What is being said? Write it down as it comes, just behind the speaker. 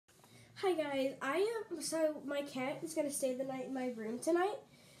Hi guys, so my cat is gonna stay the night in my room tonight.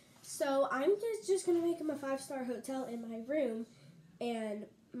 So I'm just gonna make him a 5-star hotel in my room, and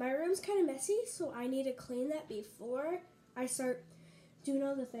my room's kind of messy, so I need to clean that before I start doing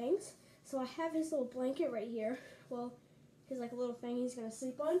all the things. So I have his little blanket right here. Well, his like a little thing he's gonna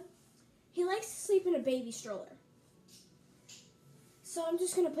sleep on. He likes to sleep in a baby stroller. So I'm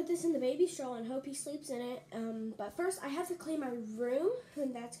just going to put this in the baby stroller and hope he sleeps in it. But first I have to clean my room,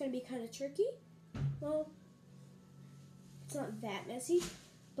 and that's going to be kind of tricky. Well, it's not that messy,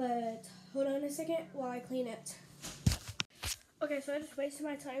 but hold on a second while I clean it. Okay, so I just wasted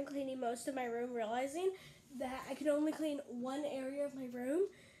my time cleaning most of my room, realizing that I could only clean one area of my room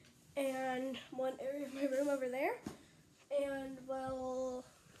and one area of my room over there. And, well,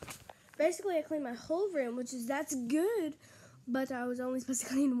 basically I cleaned my whole room, that's good. But I was only supposed to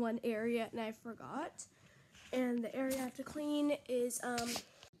clean one area, and I forgot. And the area I have to clean is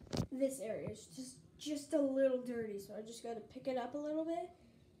this area. It's just a little dirty, so I just got to pick it up a little bit.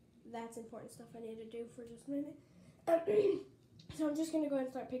 That's important stuff I need to do for just a minute. So I'm just going to go ahead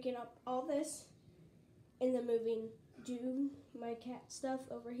and start picking up all this, and then do my cat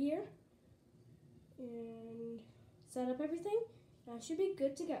stuff over here, and set up everything, and I should be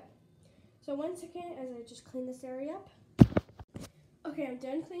good to go. So 1 second as I just clean this area up. Okay, I'm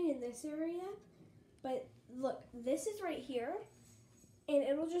done cleaning this area, but look, this is right here, and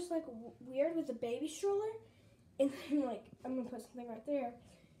it'll just look weird with the baby stroller, and then like, I'm gonna put something right there,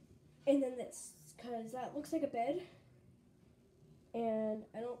 and then this, cause that looks like a bed, and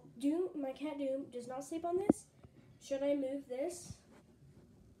my cat Doom does not sleep on this. Should I move this,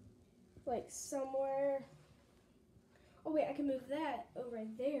 like somewhere? Oh wait, I can move that over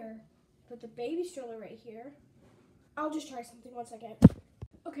there, put the baby stroller right here. I'll just try something 1 second.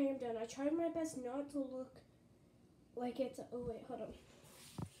 Okay, I'm done. I tried my best not to look like it's, oh wait, hold on.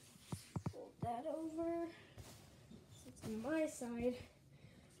 Fold that over. It's on my side.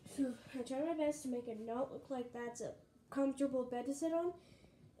 So I tried my best to make it not look like that's a comfortable bed to sit on.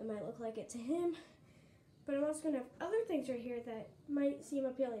 It might look like it to him. But I'm also going to have other things right here that might seem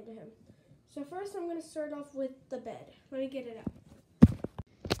appealing to him. So first I'm going to start off with the bed. Let me get it out.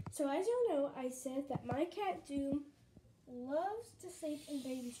 So as y'all know, I said that my cat Doom loves to sleep in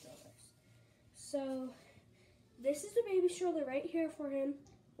baby strollers. So this is the baby stroller right here for him.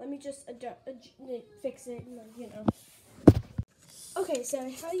 Let me just fix it, you know. Okay, so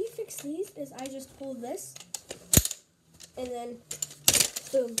how you fix these is I just pull this, and then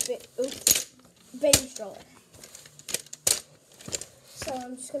boom, baby stroller. So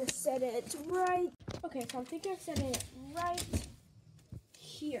I'm just gonna set it right. Okay, so I'm thinking of setting it right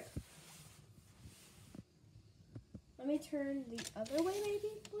here. Let me turn the other way, maybe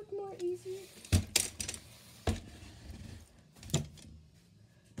look more easier.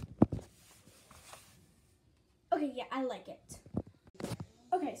 Okay, yeah, I like it.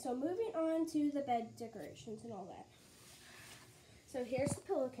 Okay, so moving on to the bed decorations and all that. So here's the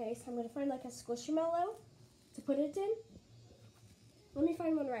pillowcase. I'm going to find like a squishymallow to put it in. Let me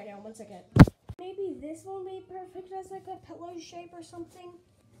find one right now, 1 second. Maybe this will be perfect as like a pillow shape or something.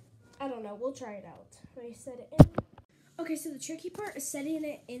 I don't know, we'll try it out. Let me set it in. Okay, so the tricky part is setting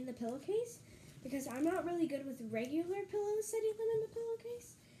it in the pillowcase, because I'm not really good with regular pillows, setting them in the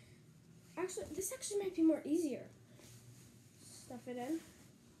pillowcase. Actually, this might be more easier. Stuff it in.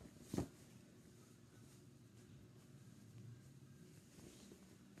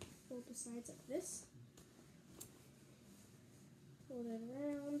 Fold the sides like this. Fold it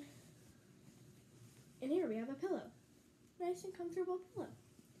around. And here we have a pillow. Nice and comfortable pillow.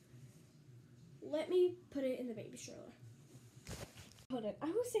 Let me put it in the baby stroller. Hold on, I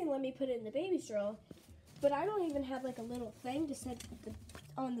was saying let me put it in the baby stroller, but I don't even have like a little thing to set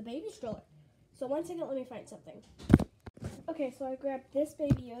on the baby stroller. So 1 second, let me find something. Okay, so I grabbed this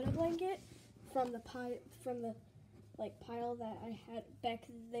Baby Yoda blanket from the pile that I had back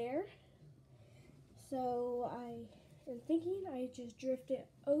there. So I am thinking I just drift it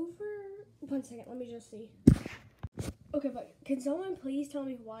over. 1 second, let me just see. Okay, but can someone please tell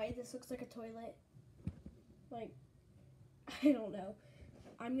me why this looks like a toilet? Like, I don't know.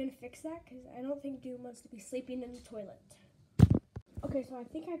 I'm gonna fix that because I don't think Doom wants to be sleeping in the toilet. Okay, so I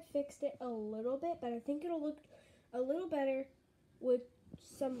think I fixed it a little bit, but I think it'll look a little better with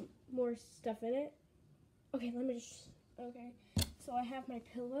some more stuff in it. Okay, okay. So I have my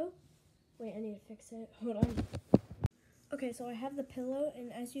pillow. Wait, I need to fix it. Hold on. Okay, so I have the pillow,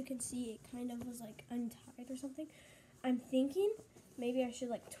 and as you can see, it kind of was like untied or something. I'm thinking maybe I should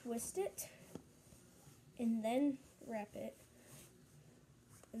like twist it and then wrap it.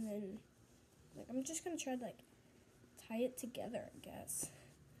 And then like I'm just gonna try to like tie it together, I guess.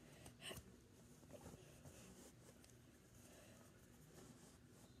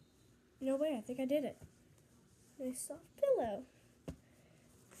 no way, I think I did it. Nice soft pillow.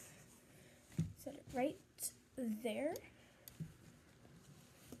 Set it right there.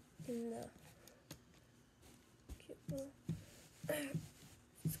 And cute little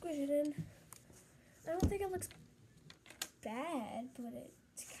squish it in. I don't think it looks bad, but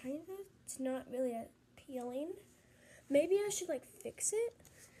it's not really appealing. Maybe I should like fix it.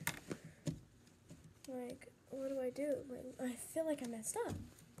 Like, what do I do? Like, I feel like I messed up.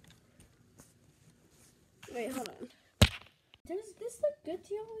 Wait, hold on. Does this look good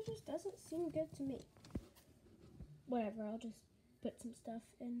to you? It just doesn't seem good to me. Whatever, I'll just put some stuff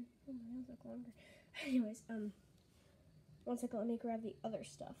in. Oh, my nails look longer. Anyways, 1 second, let me grab the other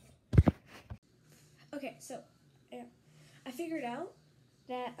stuff. Okay, so, yeah, I figured out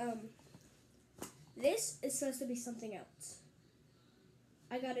that, this is supposed to be something else.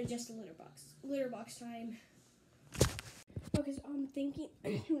 I got just a litter box. Litter box time. Okay, so I'm thinking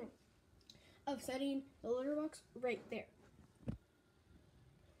of setting the litter box right there.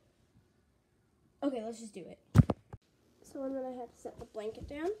 Okay, let's just do it. So then I have to set the blanket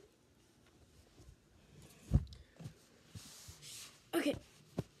down. Okay.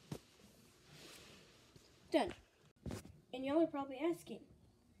 Done. And y'all are probably asking,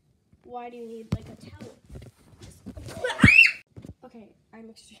 why do you need like a towel? Okay, I'm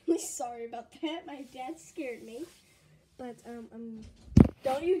extremely sorry about that. My dad scared me. But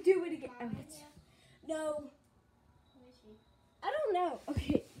don't you do it again. No. I don't know.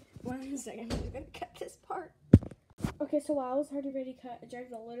 Okay, 1 second. I'm just gonna cut this part. Okay, so while I was already ready to cut, I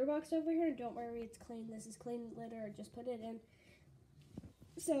dragged the litter box over here. Don't worry, it's clean. This is clean litter. I just put it in.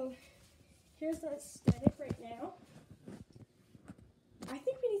 So here's the aesthetic right now. I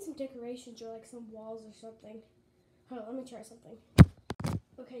think we need some decorations or like some walls or something. Hold on, let me try something.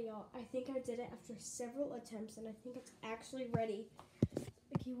 Okay, y'all, I think I did it after several attempts, and I think it's actually ready.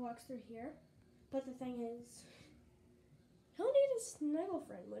 Like, he walks through here, but the thing is, he'll need a snuggle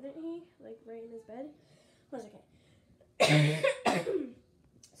friend, wouldn't he? Like, right in his bed? 1 second.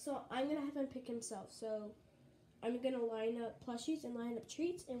 So, I'm going to have him pick himself. So, I'm going to line up plushies and line up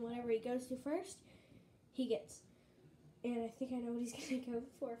treats, and whatever he goes to first, he gets. And I think I know what he's going to go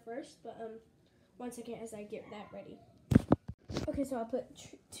for first, but 1 second as I get that ready. Okay, so I'll put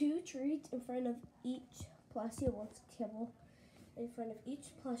 2 treats in front of each plushie, one kibble in front of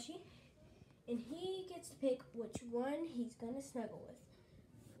each plushie, and he gets to pick which one he's gonna snuggle with.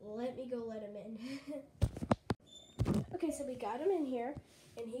 Let me go let him in. Okay, so we got him in here,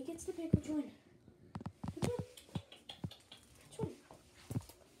 and he gets to pick which one. Which one? Which one?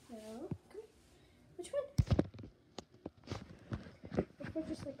 No, come on. Which one? If we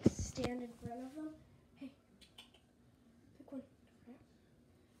just like stand in front of them. Hey.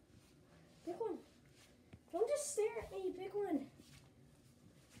 Pick one. Don't just stare at me. Pick one.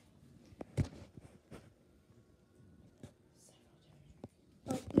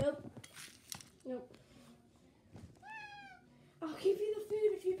 Oh, nope. Nope. I'll give you the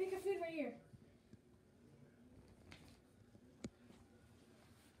food if you pick a food right here.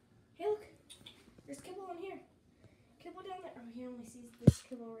 Hey, look. There's kibble in here. Kibble down there. Oh, he only sees this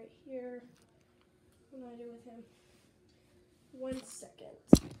kibble right here. What do I do with him? 1 second.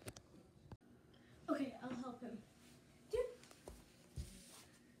 Okay, I'll help him. Dude.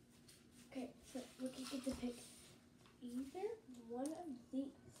 Okay, so look, you get to pick either one of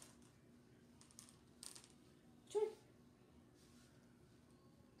these. Which one?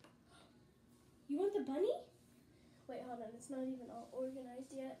 You want the bunny? Wait, hold on. It's not even all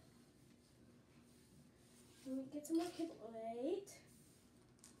organized yet. Let me get some more kibble. Wait.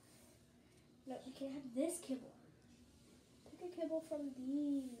 No, you can't have this kibble. Pick a kibble from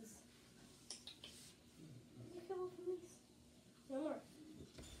these. Pick a kibble from these. No more.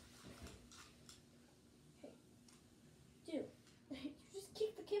 Hey. Dude, you just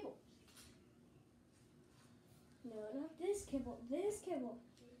keep the kibble. No, not this kibble. This kibble.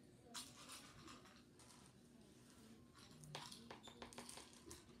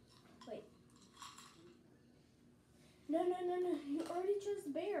 Wait. No. You already chose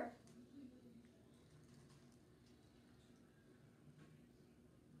the bear.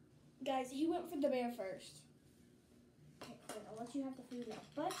 Guys, he went for the bear first. Okay, fine, I'll let you have the food now.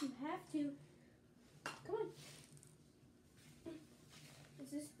 But you have to... Come on.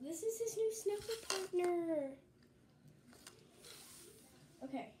 This is his new snuggle partner.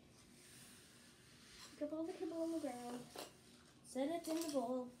 Okay. Pick up all the kibble on the ground. Set it in the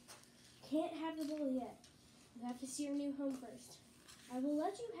bowl. Can't have the bowl yet. You have to see your new home first. I will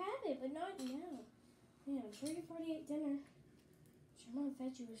let you have it, but not now. Man, I'm sure you've already ate dinner. Your mom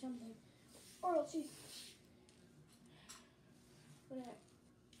fed you or something. Or else she's... What the heck?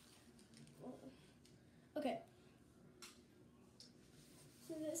 Okay.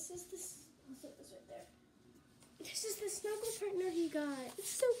 So this is this. I'll set this right there. This is the snuggle partner he got.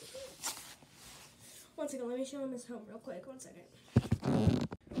 It's so cute. One second, let me show him his home real quick. 1 second.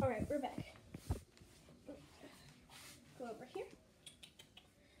 All right, we're back. Go over here.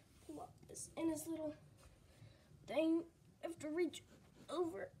 Pull up this in his little thing. I have to reach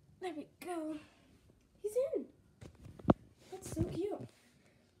over. There we go. He's in. That's so cute.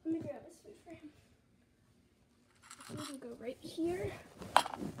 Let me grab his food for him. The food will go right here.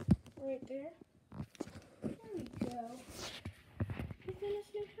 Right there. There we go. He's in his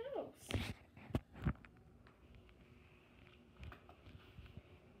new house.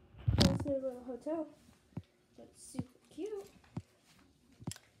 This new little hotel. That's super cute.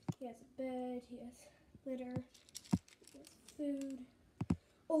 He has a bed. He has litter. He has food.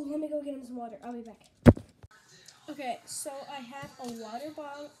 Oh, let me go get him some water. I'll be back. Okay, so I have a water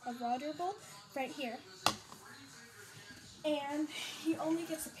bowl right here. And he only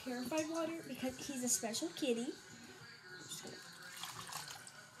gets a purified water because he's a special kitty.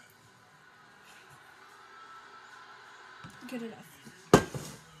 Good enough.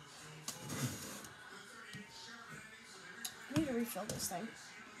 I need to refill this thing.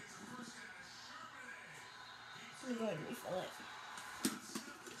 Let me go ahead and refill it.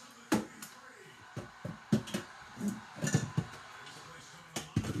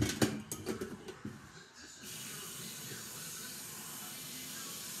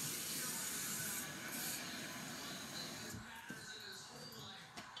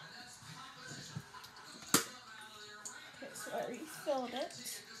 Okay, so I refilled it.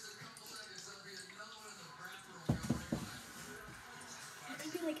 It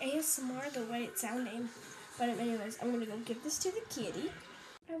could be like ASMR the way it's sounding. But anyways, I'm gonna go give this to the kitty.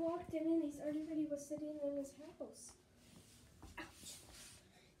 I walked in and everybody was sitting in his house. Ouch.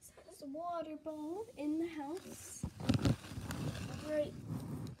 So there's a water bowl in the house. Right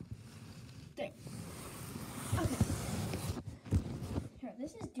there. Okay. Here,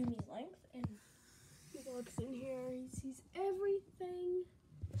 this is Doomy's length, and he walks in here, he sees everything.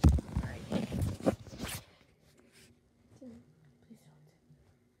 Alright. Please don't.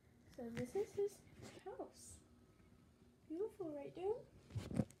 So this is his house. Beautiful, right, Doom?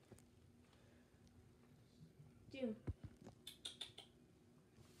 Doom.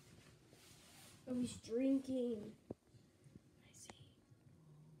 Oh, he's drinking. I see.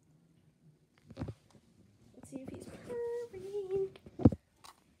 Let's see if he's purring.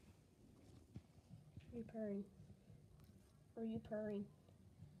 Are you purring? Are you purring?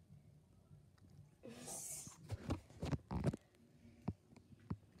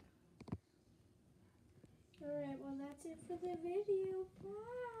 Alright, well that's it for the video.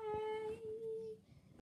 Bye.